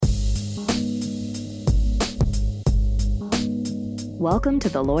Welcome to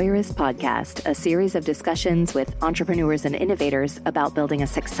the Lawyerist Podcast, a series of discussions with entrepreneurs and innovators about building a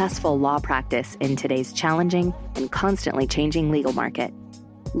successful law practice in today's challenging and constantly changing legal market.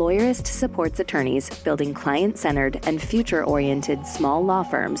 Lawyerist supports attorneys building client-centered and future-oriented small law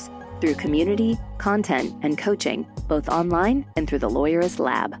firms through community, content, and coaching, both online and through the Lawyerist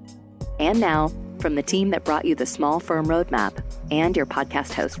Lab. And now, from the team that brought you the Small Firm Roadmap and your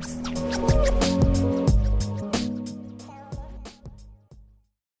podcast hosts.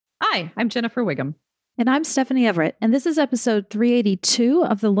 Hi, I'm Jennifer Wiggum. And I'm Stephanie Everett, and this is episode 382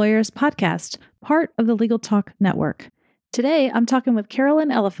 of the Lawyerist Podcast, part of the Legal Talk Network. Today, I'm talking with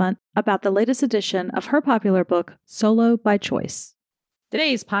Carolyn Elephant about the latest edition of her popular book, Solo by Choice.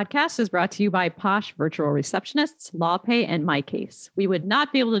 Today's podcast is brought to you by Posh Virtual Receptionists, LawPay, and MyCase. We would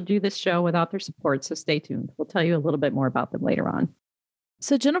not be able to do this show without their support, so stay tuned. We'll tell you a little bit more about them later on.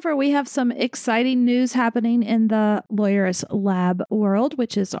 So, Jennifer, we have some exciting news happening in the Lawyerist Lab world,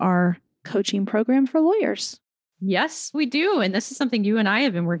 which is our coaching program for lawyers. Yes, we do. And this is something you and I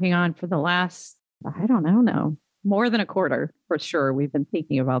have been working on for the last, more than a quarter for sure. We've been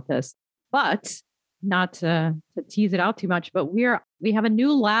thinking about this, but not to tease it out too much, but we have a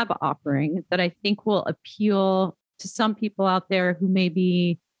new lab offering that I think will appeal to some people out there who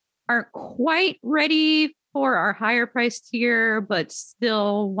maybe aren't quite ready for our higher price tier, but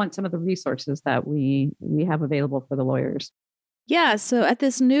still want some of the resources that we have available for the lawyers. Yeah. So at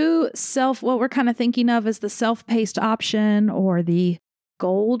this new what we're kind of thinking of is the self-paced option or the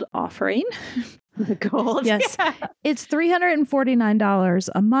gold offering. The gold. Yes. Yeah. It's $349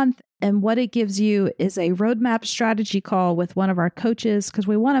 a month. And what it gives you is a roadmap strategy call with one of our coaches, because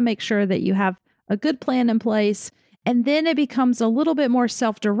we want to make sure that you have a good plan in place. And then it becomes a little bit more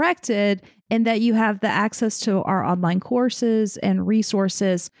self-directed in that you have the access to our online courses and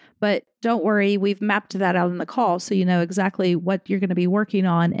resources. But don't worry, we've mapped that out in the call so you know exactly what you're going to be working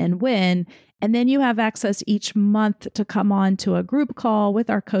on and when. And then you have access each month to come on to a group call with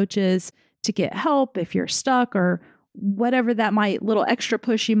our coaches to get help if you're stuck or whatever that little extra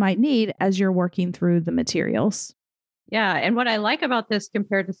push you might need as you're working through the materials. Yeah. And what I like about this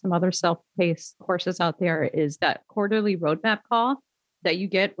compared to some other self-paced courses out there is that quarterly roadmap call that you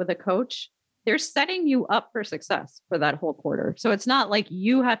get with a coach. They're setting you up for success for that whole quarter. So it's not like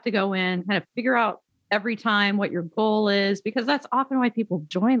you have to go in, kind of figure out every time what your goal is, because that's often why people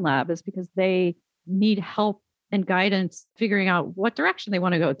join Lab is because they need help and guidance figuring out what direction they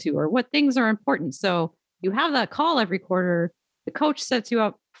want to go to or what things are important. So you have that call every quarter. The coach sets you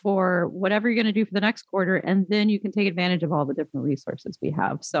up for whatever you're going to do for the next quarter, and then you can take advantage of all the different resources we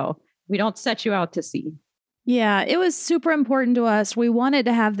have. So we don't set you out to sea. Yeah, it was super important to us. We wanted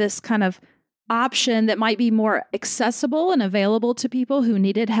to have this kind of option that might be more accessible and available to people who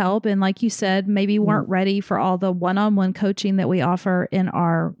needed help. And like you said, maybe weren't ready for all the one-on-one coaching that we offer in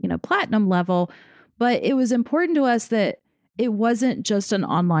our, platinum level. But it was important to us that it wasn't just an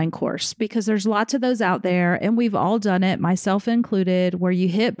online course, because there's lots of those out there, and we've all done it, myself included, where you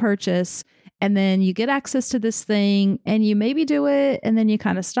hit purchase and then you get access to this thing and you maybe do it and then you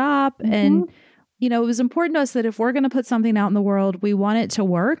kind of stop. Mm-hmm. And, it was important to us that if we're going to put something out in the world, we want it to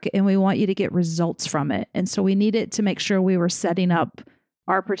work and we want you to get results from it. And so we needed to make sure we were setting up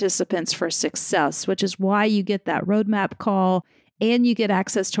our participants for success, which is why you get that roadmap call. And you get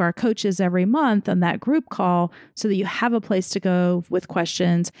access to our coaches every month on that group call so that you have a place to go with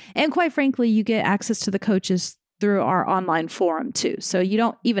questions. And quite frankly, you get access to the coaches through our online forum too. So you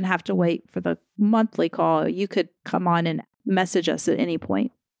don't even have to wait for the monthly call. You could come on and message us at any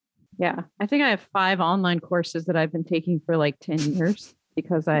point. Yeah. I think I have 5 online courses that I've been taking for like 10 years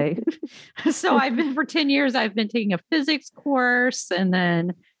because for 10 years, I've been taking a physics course and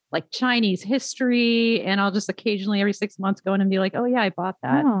then like Chinese history. And I'll just occasionally every 6 months go in and be like, oh yeah, I bought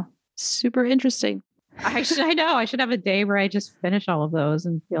that. Oh, super interesting. I should have a day where I just finish all of those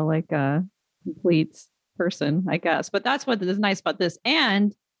and feel like a complete person, I guess. But that's what is nice about this.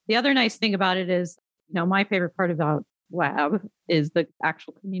 And the other nice thing about it is, my favorite part about Lab is the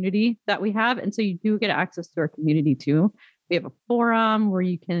actual community that we have. And so you do get access to our community too. We have a forum where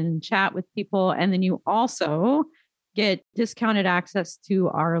you can chat with people. And then you also get discounted access to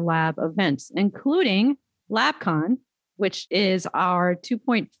our lab events, including LabCon, which is our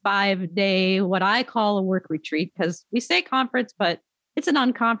 2.5 day, what I call a work retreat, because we say conference, but it's an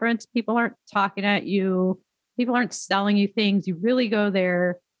unconference. People aren't talking at you. People aren't selling you things. You really go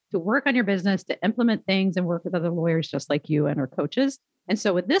there to work on your business, to implement things and work with other lawyers just like you and our coaches. And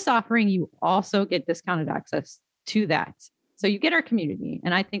so with this offering, you also get discounted access to that. So you get our community.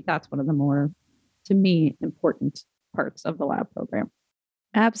 And I think that's one of the more, to me, important parts of the lab program.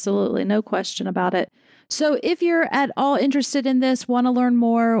 Absolutely. No question about it. So if you're at all interested in this, want to learn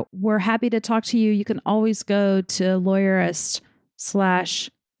more, we're happy to talk to you. You can always go to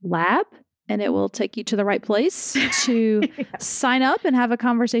Lawyerist/lab and it will take you to the right place to sign up and have a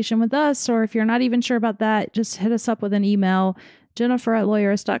conversation with us. Or if you're not even sure about that, just hit us up with an email,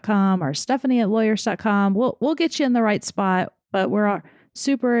 Jennifer@lawyerist.com or Stephanie@lawyerist.com. We'll get you in the right spot, but we're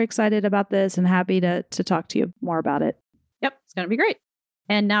super excited about this and happy to talk to you more about it. Yep, it's going to be great.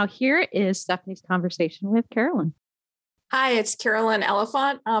 And now here is Stephanie's conversation with Carolyn. Hi, it's Carolyn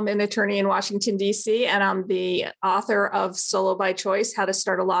Elephant. I'm an attorney in Washington, D.C., and I'm the author of Solo by Choice, How to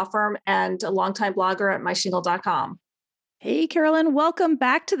Start a Law Firm, and a longtime blogger at myshingle.com. Hey, Carolyn, welcome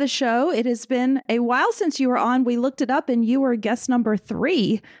back to the show. It has been a while since you were on. We looked it up and you were guest number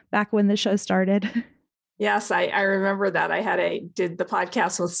 3 back when the show started. Yes, I remember that. I did the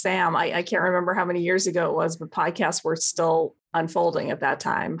podcast with Sam. I can't remember how many years ago it was, but podcasts were still unfolding at that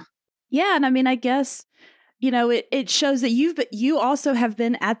time. Yeah. And I mean, I guess, it shows that you also have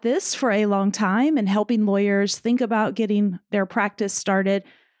been at this for a long time and helping lawyers think about getting their practice started.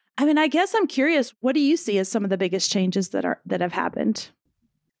 I mean, I guess I'm curious, what do you see as some of the biggest changes that have happened?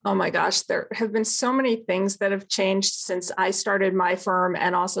 Oh my gosh, there have been so many things that have changed since I started my firm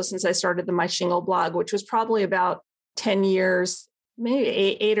and also since I started the My Shingle blog, which was probably about 10 years,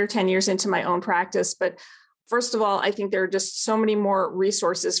 maybe 8 or 10 years into my own practice. But first of all, I think there are just so many more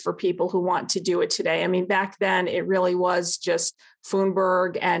resources for people who want to do it today. I mean, back then it really was just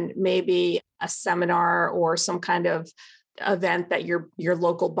Foonberg and maybe a seminar or some kind of event that your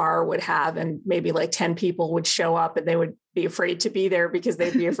local bar would have, and maybe like 10 people would show up and they would be afraid to be there because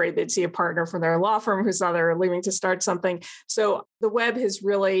they'd be afraid they'd see a partner from their law firm who saw they're leaving to start something. So the web has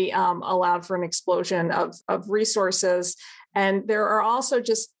really allowed for an explosion of resources. And there are also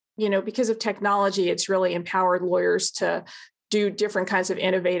just, because of technology, it's really empowered lawyers to do different kinds of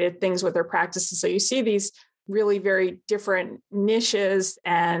innovative things with their practices. So you see these really very different niches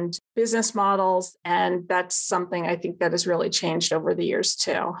and business models. And that's something I think that has really changed over the years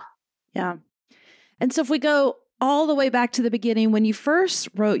too. Yeah. And so if we go all the way back to the beginning, when you first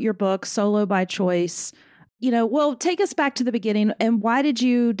wrote your book, Solo by Choice, take us back to the beginning. And why did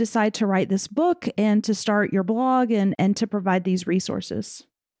you decide to write this book and to start your blog and to provide these resources?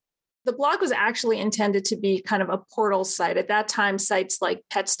 The blog was actually intended to be kind of a portal site. At that time, sites like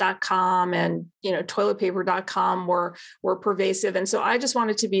pets.com and, toiletpaper.com were pervasive. And so I just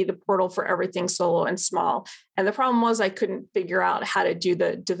wanted to be the portal for everything solo and small. And the problem was I couldn't figure out how to do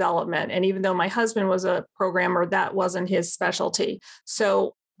the development. And even though my husband was a programmer, that wasn't his specialty.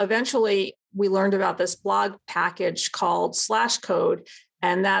 So eventually we learned about this blog package called Slashcode,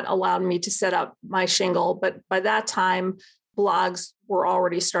 and that allowed me to set up My Shingle. But by that time, blogs were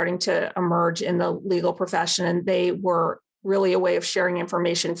already starting to emerge in the legal profession, and they were really a way of sharing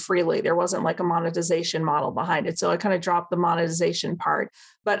information freely. There wasn't like a monetization model behind it. So I kind of dropped the monetization part,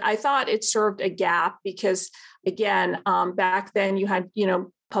 but I thought it served a gap because, again, back then you had,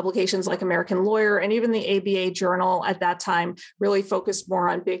 publications like American Lawyer and even the ABA Journal at that time really focused more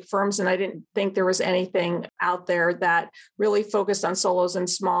on big firms. And I didn't think there was anything out there that really focused on solos and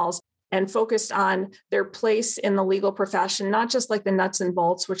smalls and focused on their place in the legal profession, not just like the nuts and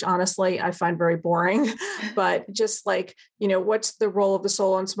bolts, which honestly I find very boring, but just like, what's the role of the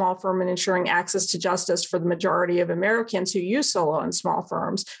solo and small firm in ensuring access to justice for the majority of Americans who use solo and small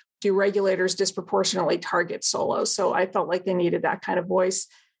firms? Do regulators disproportionately target solos? So I felt like they needed that kind of voice.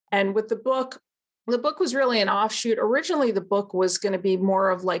 And with the book was really an offshoot. Originally, the book was going to be more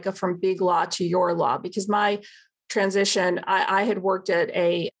of like a from big law to your law, because my transition, I had worked at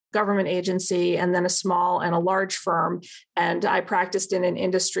a government agency and then a small and a large firm. And I practiced in an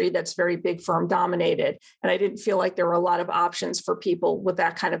industry that's very big firm dominated. And I didn't feel like there were a lot of options for people with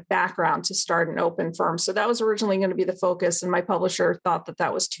that kind of background to start an open firm. So that was originally going to be the focus. And my publisher thought that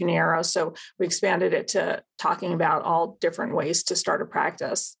that was too narrow. So we expanded it to talking about all different ways to start a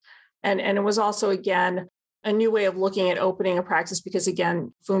practice. And it was also, again, a new way of looking at opening a practice because,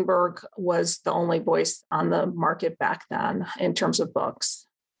 again, Foonberg was the only voice on the market back then in terms of books.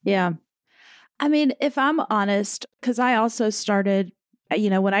 Yeah. I mean, if I'm honest, because I also started,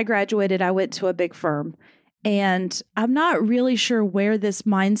 when I graduated, I went to a big firm, and I'm not really sure where this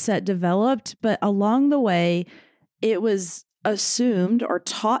mindset developed, but along the way, it was assumed or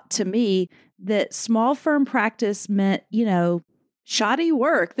taught to me that small firm practice meant, shoddy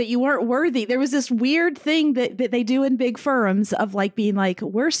work, that you weren't worthy. There was this weird thing that they do in big firms of like being like,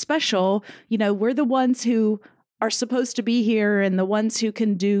 we're special, we're the ones who are supposed to be here and the ones who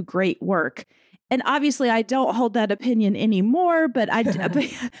can do great work. And obviously I don't hold that opinion anymore, but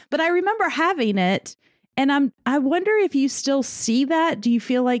I remember having it. And I wonder if you still see that. Do you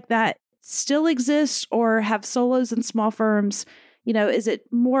feel like that still exists, or have solos and small firms, is it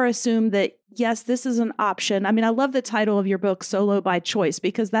more assumed that, yes, this is an option? I mean, I love the title of your book, Solo by Choice,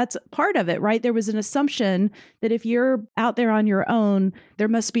 because that's part of it, right? There was an assumption that if you're out there on your own, there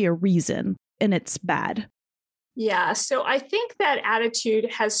must be a reason, and it's bad. Yeah. So I think that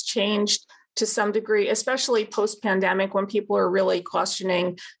attitude has changed to some degree, especially post-pandemic, when people are really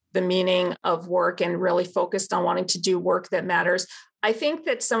questioning the meaning of work and really focused on wanting to do work that matters. I think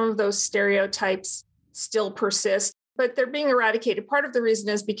that some of those stereotypes still persist, but they're being eradicated. Part of the reason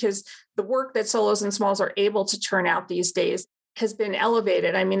is because the work that solos and smalls are able to turn out these days has been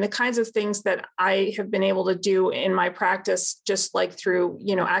elevated. I mean, the kinds of things that I have been able to do in my practice, just like through,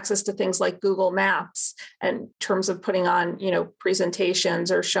 access to things like Google Maps, and in terms of putting on,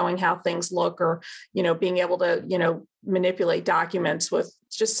 presentations or showing how things look, or, being able to, manipulate documents with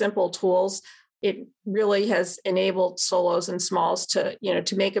just simple tools. It really has enabled solos and smalls to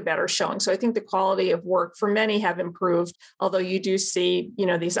make a better showing. So I think the quality of work for many have improved, although you do see,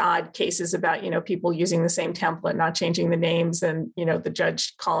 these odd cases about, people using the same template, not changing the names, and, the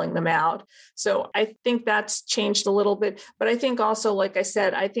judge calling them out. So I think that's changed a little bit. But I think also, like I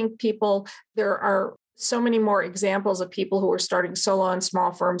said, I think there are so many more examples of people who are starting solo and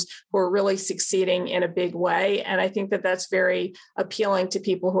small firms who are really succeeding in a big way. And I think that that's very appealing to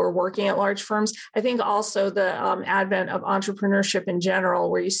people who are working at large firms. I think also the advent of entrepreneurship in general,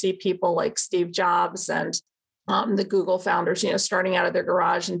 where you see people like Steve Jobs and the Google founders, starting out of their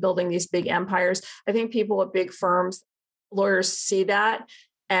garage and building these big empires. I think people at big firms, lawyers, see that,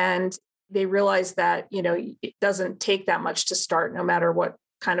 and they realize that, it doesn't take that much to start, no matter what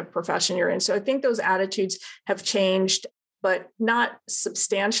kind of profession you're in. So I think those attitudes have changed, but not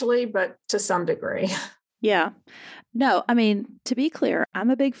substantially, but to some degree. Yeah. No, I mean, to be clear,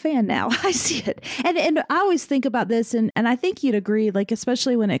 I'm a big fan now. I see it. And I always think about this, and I think you'd agree, like,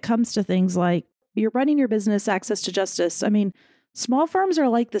 especially when it comes to things like you're running your business, access to justice. I mean, small firms are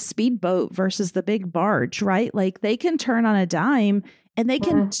like the speedboat versus the big barge, right? Like, they can turn on a dime and they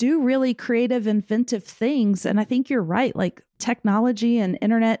can do really creative, inventive things. And I think you're right. Like, technology and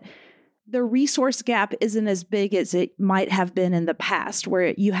internet, the resource gap isn't as big as it might have been in the past,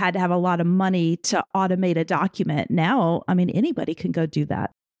 where you had to have a lot of money to automate a document. Now, I mean, anybody can go do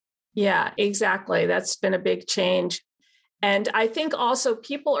that. Yeah, exactly. That's been a big change. And I think also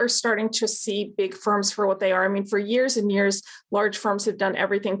people are starting to see big firms for what they are. I mean, for years and years, large firms have done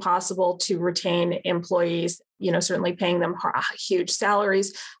everything possible to retain employees, certainly paying them huge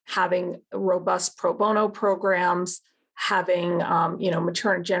salaries, having robust pro bono programs, having,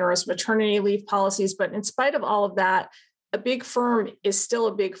 generous maternity leave policies. But in spite of all of that, a big firm is still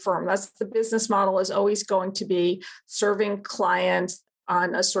a big firm. That's the business model, is always going to be serving clients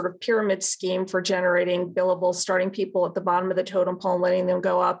on a sort of pyramid scheme for generating billables, starting people at the bottom of the totem pole and letting them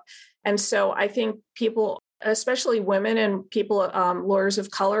go up. And so I think people, especially women and people, lawyers of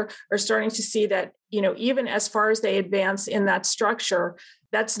color, are starting to see that, even as far as they advance in that structure,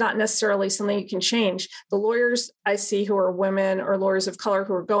 that's not necessarily something you can change. The lawyers I see who are women or lawyers of color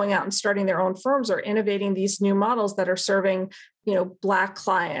who are going out and starting their own firms are innovating these new models that are serving, Black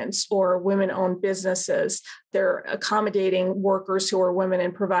clients or women-owned businesses. They're accommodating workers who are women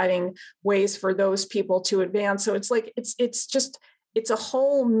and providing ways for those people to advance. So it's like, it's a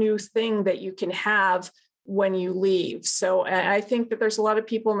whole new thing that you can have when you leave. So I think that there's a lot of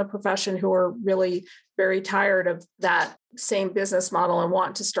people in the profession who are really very tired of that same business model and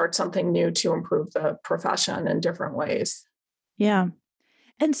want to start something new to improve the profession in different ways. Yeah.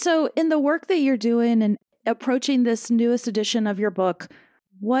 And so in the work that you're doing and approaching this newest edition of your book,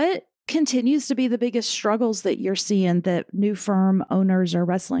 what continues to be the biggest struggles that you're seeing that new firm owners are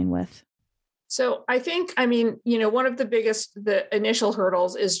wrestling with? So I think, one of the initial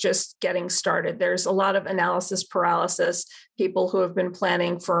hurdles is just getting started. There's a lot of analysis paralysis, people who have been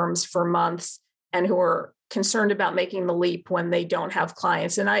planning firms for months and who are concerned about making the leap when they don't have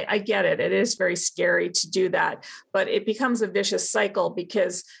clients. And I get it. It is very scary to do that, but it becomes a vicious cycle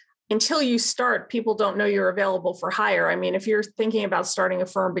because until you start, people don't know you're available for hire. I mean, if you're thinking about starting a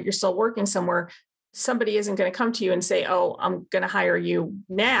firm, but you're still working somewhere, somebody isn't going to come to you and say, oh, I'm going to hire you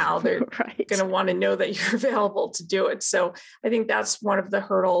now. They're right. going to want to know that you're available to do it. So I think that's one of the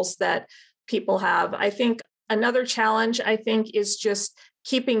hurdles that people have. I think another challenge, is just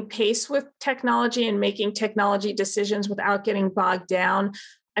keeping pace with technology and making technology decisions without getting bogged down.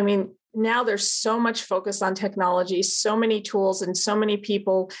 I mean, now there's so much focus on technology, so many tools and so many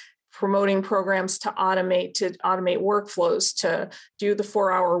people promoting programs to automate workflows, to do the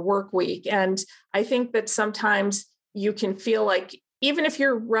 4-hour work week. And I think that sometimes you can feel like even if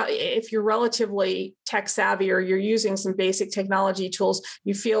you're relatively tech savvy or you're using some basic technology tools,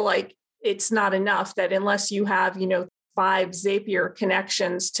 you feel like it's not enough, that unless you have, 5 Zapier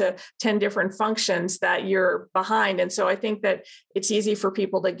connections to 10 different functions, that you're behind. And so I think that it's easy for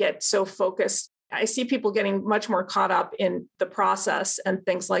people to get so focused. I see people getting much more caught up in the process and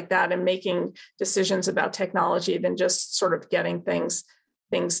things like that and making decisions about technology than just sort of getting things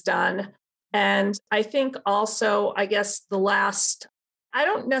done. And I think also, I guess I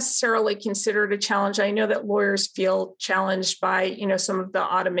don't necessarily consider it a challenge. I know that lawyers feel challenged by, some of the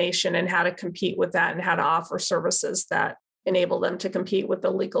automation and how to compete with that and how to offer services that enable them to compete with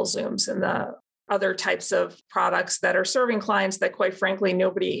the LegalZooms and the other types of products that are serving clients that, quite frankly,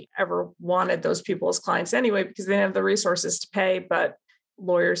 nobody ever wanted those people as clients anyway, because they didn't have the resources to pay, but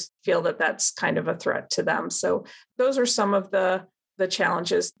lawyers feel that that's kind of a threat to them. So those are some of the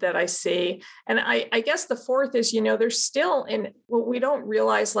challenges that I see. And I guess the fourth is, there's still, in what we don't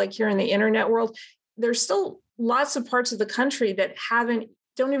realize, like here in the internet world, there's still lots of parts of the country that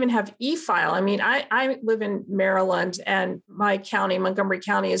don't even have e-file. I mean, I live in Maryland, and my county, Montgomery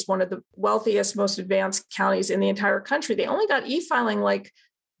County, is one of the wealthiest, most advanced counties in the entire country. They only got e-filing like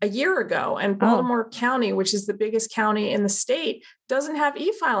a year ago. And Baltimore County, which is the biggest county in the state, doesn't have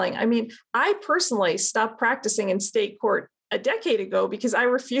e-filing. I mean, I personally stopped practicing in state court a decade ago because I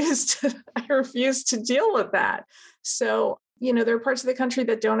refused to deal with that. So, there are parts of the country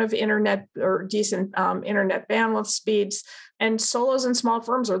that don't have internet or decent internet bandwidth speeds, and solos and small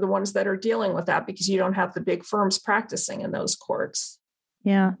firms are the ones that are dealing with that because you don't have the big firms practicing in those courts.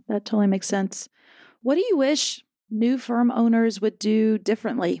 Yeah, that totally makes sense. What do you wish new firm owners would do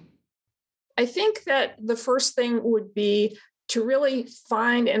differently? I think that the first thing would be to really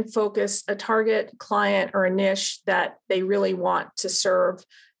find and focus a target client or a niche that they really want to serve,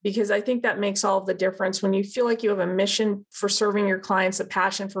 because I think that makes all of the difference. When you feel like you have a mission for serving your clients, a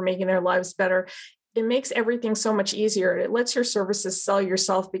passion for making their lives better, it makes everything so much easier. It lets your services sell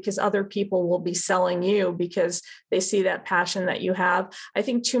yourself because other people will be selling you because they see that passion that you have. I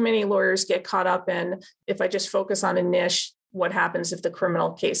think too many lawyers get caught up in, if I just focus on a niche, what happens if the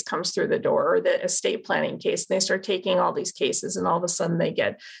criminal case comes through the door or the estate planning case? And they start taking all these cases and all of a sudden they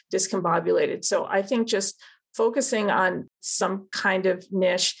get discombobulated. So I think just focusing on some kind of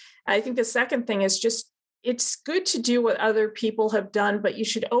niche. I think the second thing is just, it's good to do what other people have done, but you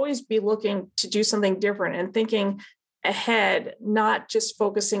should always be looking to do something different and thinking ahead, not just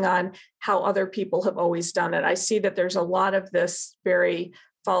focusing on how other people have always done it. I see that there's a lot of this very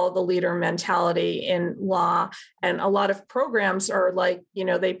follow the leader mentality in law. And a lot of programs are like,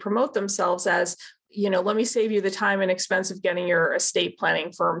 they promote themselves as, let me save you the time and expense of getting your estate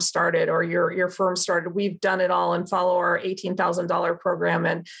planning firm started or your firm started. We've done it all and follow our $18,000 program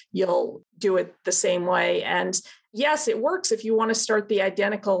and you'll do it the same way. And yes, it works if you want to start the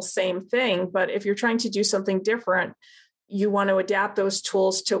identical same thing. But if you're trying to do something different, you want to adapt those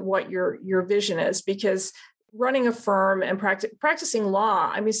tools to what your vision is, because running a firm and practicing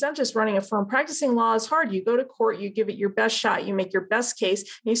law, I mean, it's not just running a firm. Practicing law is hard. You go to court, you give it your best shot, you make your best case,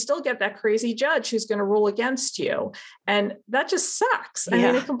 and you still get that crazy judge who's going to rule against you. And that just sucks. I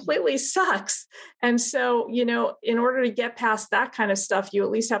mean, it completely sucks. And so, in order to get past that kind of stuff, you at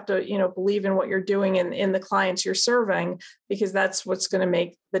least have to, believe in what you're doing and in the clients you're serving, because that's what's going to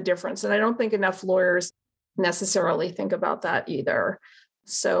make the difference. And I don't think enough lawyers necessarily think about that either.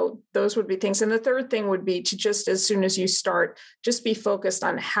 So those would be things. And the third thing would be to just, as soon as you start, just be focused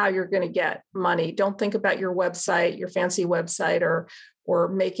on how you're going to get money. Don't think about your website, your fancy website, or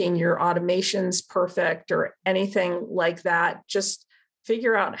making your automations perfect or anything like that. Just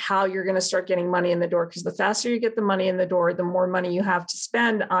figure out how you're going to start getting money in the door, because the faster you get the money in the door, the more money you have to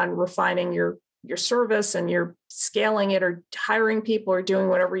spend on refining your service, and you're scaling it or hiring people or doing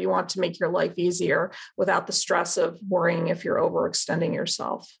whatever you want to make your life easier without the stress of worrying if you're overextending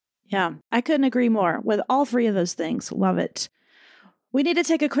yourself. Yeah, I couldn't agree more with all three of those things. Love it. We need to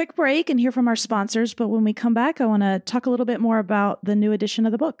take a quick break and hear from our sponsors, but when we come back, I want to talk a little bit more about the new edition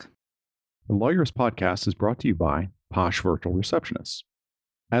of the book. The Lawyers Podcast is brought to you by Posh Virtual Receptionists.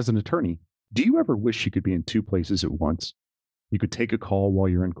 As an attorney, do you ever wish you could be in two places at once? You could take a call while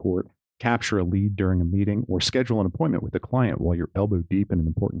you're in court, capture a lead during a meeting, or schedule an appointment with a client while you're elbow deep in an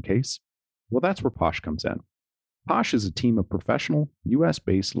important case? Well, that's where Posh comes in. Posh is a team of professional,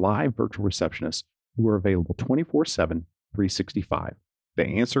 US-based live virtual receptionists who are available 24/7, 365.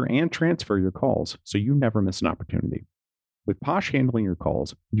 They answer and transfer your calls, so you never miss an opportunity. With Posh handling your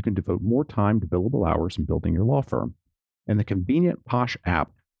calls, you can devote more time to billable hours and building your law firm. And the convenient Posh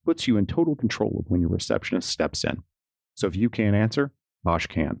app puts you in total control of when your receptionist steps in. So if you can't answer, Posh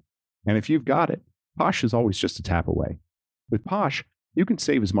can. And if you've got it, Posh is always just a tap away. With Posh, You can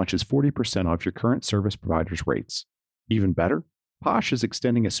save as much as 40% off your current service provider's rates. Even better, Posh is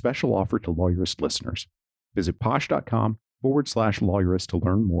extending a special offer to Lawyerist listeners. Visit posh.com/lawyerist to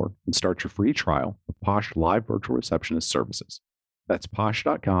learn more and start your free trial of Posh Live Virtual Receptionist services. That's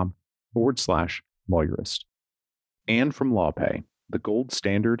posh.com/lawyerist. And from LawPay, the gold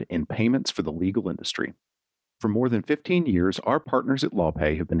standard in payments for the legal industry. For more than 15 years, our partners at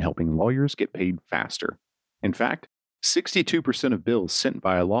LawPay have been helping lawyers get paid faster. In fact, 62% of bills sent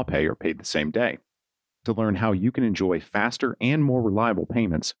via LawPay are paid the same day. To learn how you can enjoy faster and more reliable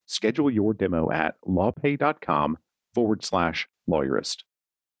payments, schedule your demo at lawpay.com/lawyerist.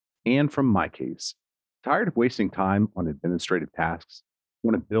 And from MyCase, tired of wasting time on administrative tasks?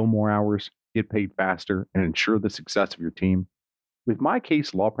 Want to bill more hours, get paid faster, and ensure the success of your team? With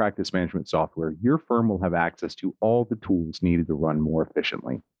MyCase Law Practice Management software, your firm will have access to all the tools needed to run more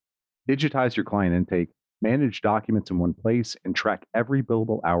efficiently. Digitize your client intake, manage documents in one place, and track every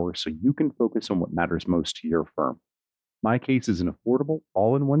billable hour so you can focus on what matters most to your firm. MyCase is an affordable,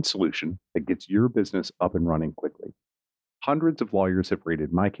 all-in-one solution that gets your business up and running quickly. Hundreds of lawyers have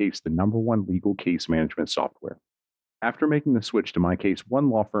rated MyCase the #1 legal case management software. After making the switch to MyCase, one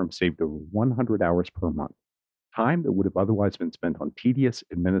law firm saved over 100 hours per month, time that would have otherwise been spent on tedious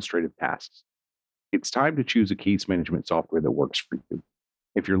administrative tasks. It's time to choose a case management software that works for you.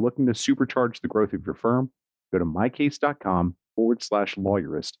 If you're looking to supercharge the growth of your firm, go to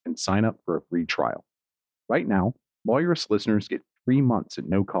mycase.com/lawyerist and sign up for a free trial. Right now, Lawyerist listeners get 3 months at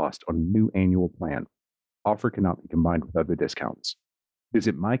no cost on a new annual plan. Offer cannot be combined with other discounts.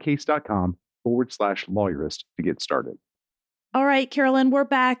 Visit mycase.com/lawyerist to get started. All right, Carolyn, we're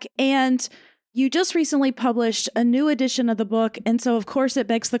back. And you just recently published a new edition of the book. And so, of course, it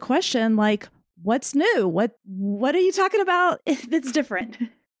begs the question, like, what's new? What are you talking about that's different?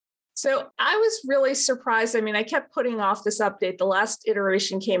 So I was really surprised. I mean, I kept putting off this update. The last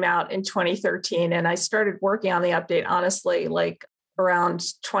iteration came out in 2013, and I started working on the update, honestly, like around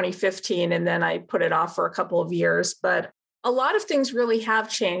 2015. And then I put it off for a couple of years. But a lot of things really have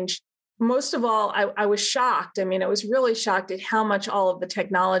changed. Most of all, I was shocked. I mean, I was really shocked at how much all of the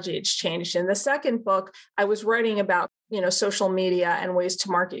technology has changed. In the second book, I was writing about, social media and ways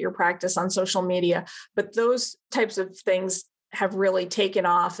to market your practice on social media. But those types of things have really taken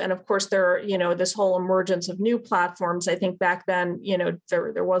off. And of course, there are, this whole emergence of new platforms. I think back then,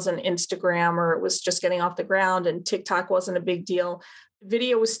 there wasn't Instagram, or it was just getting off the ground, and TikTok wasn't a big deal.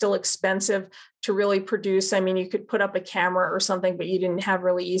 Video was still expensive to really produce. I mean, you could put up a camera or something, but you didn't have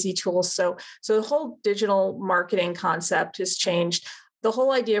really easy tools. So the whole digital marketing concept has changed. The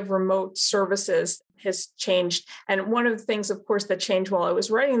whole idea of remote services has changed. And one of the things, of course, that changed while I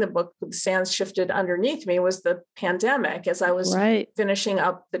was writing the book, the sands shifted underneath me, was the pandemic as I was finishing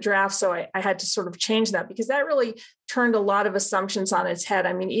up the draft. So I had to sort of change that, because that really turned a lot of assumptions on its head.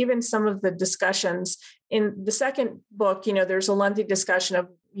 I mean, even some of the discussions in the second book, there's a lengthy discussion of,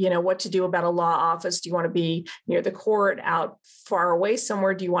 what to do about a law office. Do you want to be near the court, out far away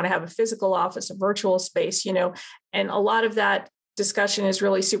somewhere? Do you want to have a physical office, a virtual space? And a lot of that discussion is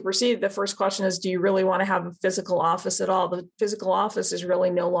really superseded. The first question is, do you really want to have a physical office at all? The physical office is really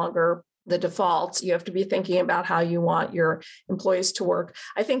no longer the default. You have to be thinking about how you want your employees to work.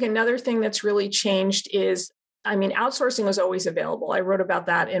 I think another thing that's really changed is, outsourcing was always available. I wrote about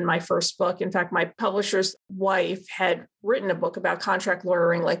that in my first book. In fact, my publisher's wife had written a book about contract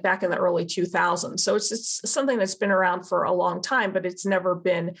lawyering like back in the early 2000s. So it's something that's been around for a long time, but it's never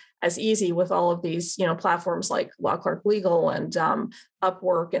been as easy with all of these, platforms like Law Clerk Legal and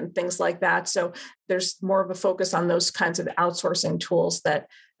Upwork and things like that. So there's more of a focus on those kinds of outsourcing tools that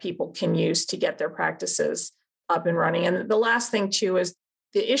people can use to get their practices up and running. And the last thing too is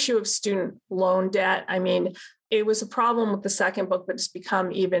the issue of student loan debt. I mean, it was a problem with the second book, but it's become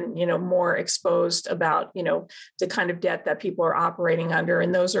even, more exposed about, the kind of debt that people are operating under.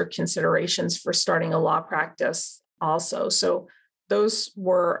 And those are considerations for starting a law practice also. So those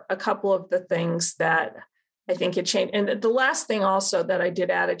were a couple of the things that I think it changed. And the last thing also that I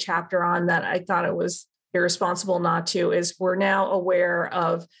did add a chapter on that I thought it was irresponsible not to is, we're now aware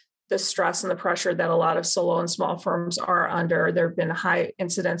of the stress and the pressure that a lot of solo and small firms are under. There have been high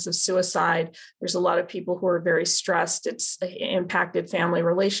incidents of suicide. There's a lot of people who are very stressed. It's impacted family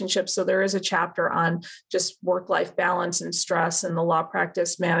relationships. So there is a chapter on just work-life balance and stress, and the law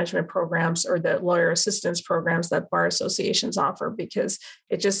practice management programs, or the lawyer assistance programs that bar associations offer, because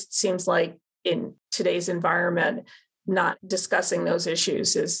it just seems like in today's environment, not discussing those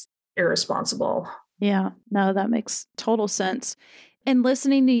issues is irresponsible. Yeah, no, that makes total sense. And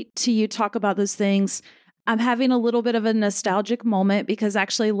listening to you talk about those things, I'm having a little bit of a nostalgic moment because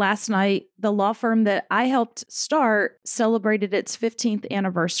actually last night, the law firm that I helped start celebrated its 15th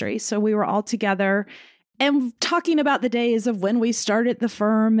anniversary. So we were all together and talking about the days of when we started the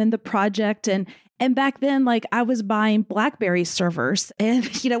firm and the project. And back then, like I was buying BlackBerry servers and,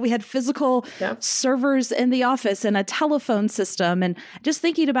 we had physical servers in the office and a telephone system and just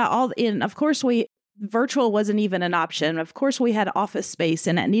thinking about and of course virtual wasn't even an option. Of course, we had office space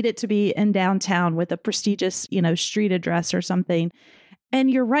and it needed to be in downtown with a prestigious, street address or something. And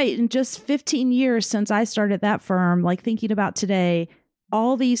you're right. In just 15 years since I started that firm, like thinking about today,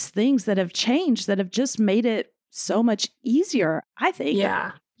 all these things that have changed that have just made it so much easier, I think.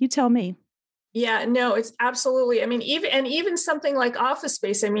 Yeah. You tell me. Yeah, no, it's absolutely. I mean, even something like office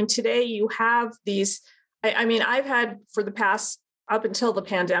space. I mean, today you have these, I've had for the past, up until the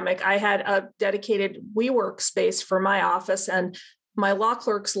pandemic, I had a dedicated WeWork space for my office and my law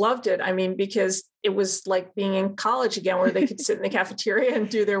clerks loved it. I mean, because it was like being in college again, where they could sit in the cafeteria and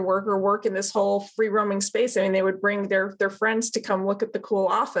do their work or work in this whole free roaming space. I mean, they would bring their friends to come look at the cool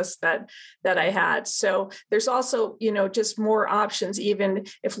office that I had. So there's also, just more options. Even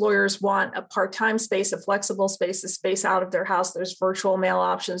if lawyers want a part-time space, a flexible space, a space out of their house, there's virtual mail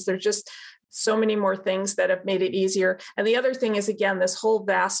options. There's just so many more things that have made it easier. And the other thing is, again, this whole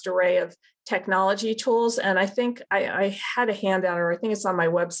vast array of technology tools. And I think I had a handout, or I think it's on my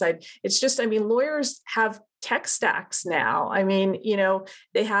website. It's just, lawyers have tech stacks now.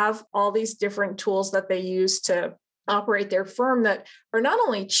 They have all these different tools that they use to operate their firm that are not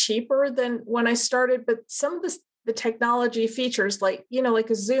only cheaper than when I started, but some of the technology features like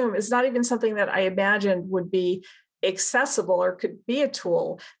a Zoom is not even something that I imagined would be accessible or could be a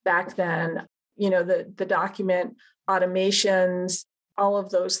tool back then. The document automations, all of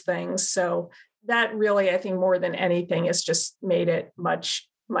those things. So that really, I think more than anything, has just made it much,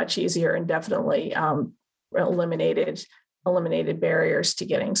 much easier and definitely eliminated barriers to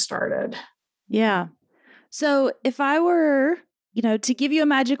getting started. Yeah. So if I were, to give you a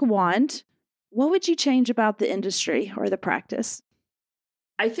magic wand, what would you change about the industry or the practice?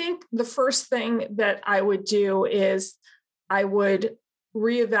 I think the first thing that I would do is I would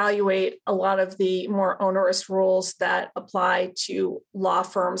reevaluate a lot of the more onerous rules that apply to law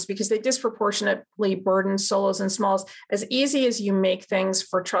firms because they disproportionately burden solos and smalls. As easy as you make things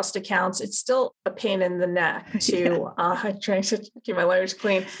for trust accounts, it's still a pain in the neck to trying to keep my lawyers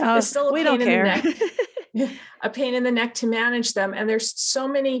clean. It's still a pain in the neck. A pain in the neck to manage them. And there's so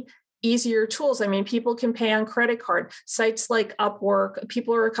many easier tools. People can pay on credit card. Sites like Upwork,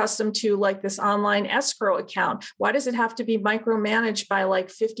 people are accustomed to like this online escrow account. Why does it have to be micromanaged by like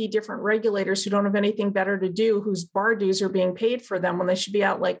 50 different regulators who don't have anything better to do, whose bar dues are being paid for them when they should be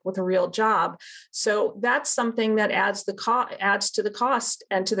out like with a real job? So that's something that adds to the cost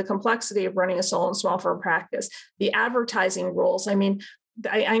and to the complexity of running a solo and small firm practice. The advertising rules. I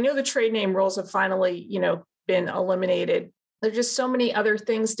know the trade name rules have finally, been eliminated. There's just so many other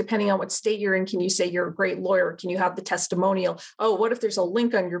things, depending on what state you're in. Can you say you're a great lawyer? Can you have the testimonial? Oh, what if there's a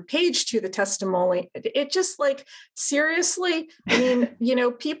link on your page to the testimony? It just like, seriously,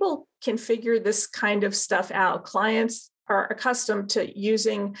 people can figure this kind of stuff out. Clients are accustomed to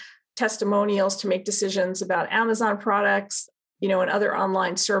using testimonials to make decisions about Amazon products, and other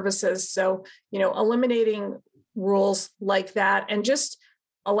online services. So, eliminating rules like that and just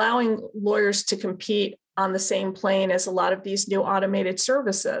allowing lawyers to compete on the same plane as a lot of these new automated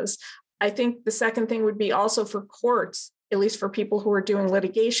services. I think the second thing would be also for courts, at least for people who are doing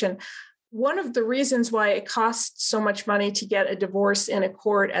litigation. One of the reasons why it costs so much money to get a divorce in a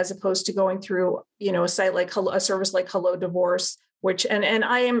court as opposed to going through, a site like a service like Hello Divorce, which, and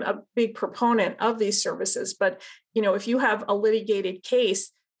I am a big proponent of these services, but, if you have a litigated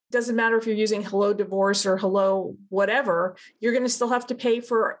case, doesn't matter if you're using Hello Divorce or Hello whatever, you're going to still have to pay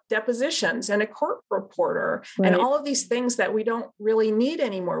for depositions and a court reporter and all of these things that we don't really need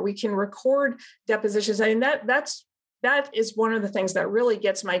anymore. We can record depositions. That is one of the things that really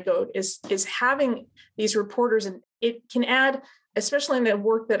gets my goat is having these reporters, and it can add, especially in the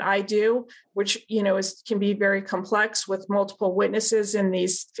work that I do, which, can be very complex with multiple witnesses in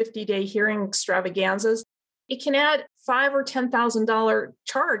these 50-day hearing extravaganzas. It can add $5,000 or $10,000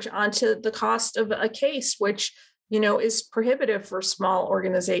 charge onto the cost of a case, which, is prohibitive for small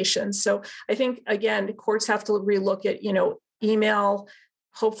organizations. So I think, again, courts have to relook at, email.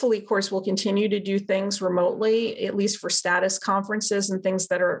 Hopefully, courts will continue to do things remotely, at least for status conferences and things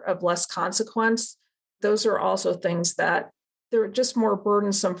that are of less consequence. Those are also things that they're just more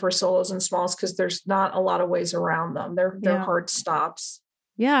burdensome for solos and smalls because there's not a lot of ways around them. They're hard stops.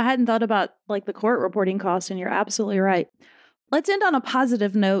 Yeah, I hadn't thought about like the court reporting costs, and you're absolutely right. Let's end on a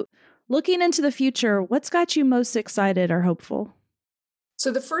positive note. looking into the future, what's got you most excited or hopeful? So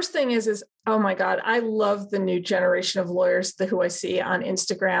the first thing is, oh my God, I love the new generation of lawyers who I see on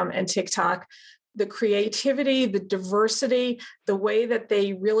Instagram and TikTok. The creativity, the diversity, the way that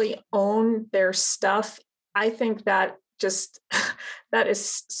they really own their stuff. I think that that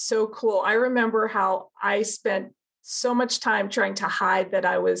is so cool. I remember how I spent so much time trying to hide that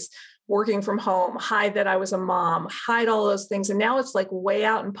I was working from home, hide that I was a mom, hide all those things. And now it's like way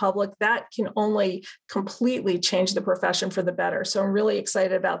out in public. That can only completely change the profession for the better. So I'm really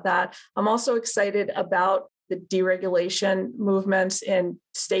excited about that. I'm also excited about the deregulation movements in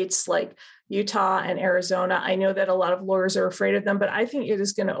states like Utah and Arizona. I know that a lot of lawyers are afraid of them, but I think it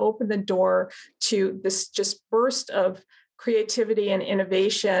is going to open the door to this just burst of creativity and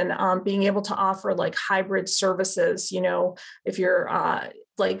innovation, being able to offer like hybrid services. If you're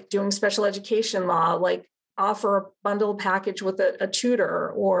like doing special education law, like offer a bundle package with a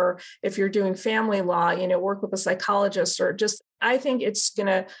tutor, or if you're doing family law, work with a psychologist, or just, I think it's going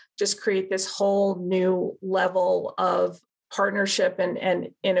to just create this whole new level of partnership and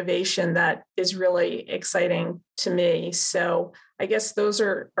innovation that is really exciting to me. So I guess those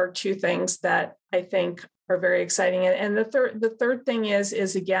are two things that I think are very exciting. And the third thing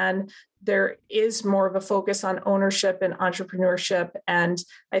is again, there is more of a focus on ownership and entrepreneurship. And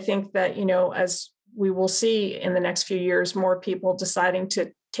I think that, as we will see in the next few years, more people deciding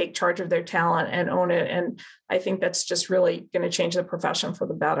to take charge of their talent and own it. And I think that's just really going to change the profession for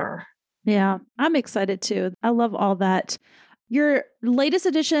the better. Yeah, I'm excited too. I love all that. Your latest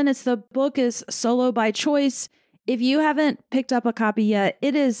edition, the book is Solo by Choice. If you haven't picked up a copy yet,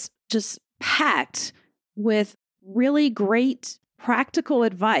 it is just packed with really great practical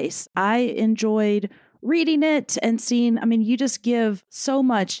advice. I enjoyed reading it and seeing, you just give so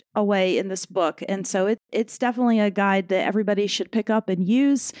much away in this book. And so it's definitely a guide that everybody should pick up and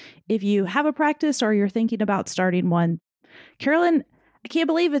use if you have a practice or you're thinking about starting one. Carolyn, I can't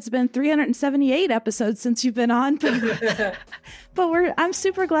believe it's been 378 episodes since you've been on, but I'm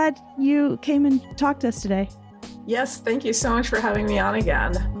super glad you came and talked to us today. Yes, thank you so much for having me on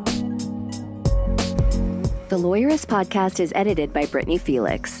again. The Lawyerist podcast is edited by Brittany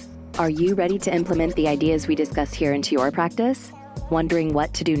Felix. Are you ready to implement the ideas we discuss here into your practice? Wondering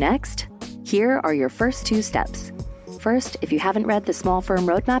what to do next? Here are your first 2 steps. First, if you haven't read the Small Firm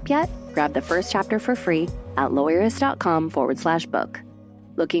Roadmap yet, grab the first chapter for free at lawyerist.com/book.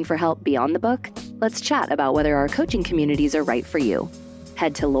 Looking for help beyond the book? Let's chat about whether our coaching communities are right for you.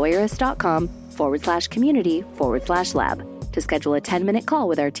 Head to lawyerist.com/community/lab to schedule a 10-minute call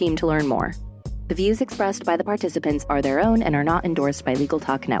with our team to learn more. The views expressed by the participants are their own and are not endorsed by Legal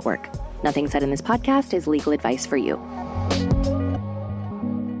Talk Network. Nothing said in this podcast is legal advice for you.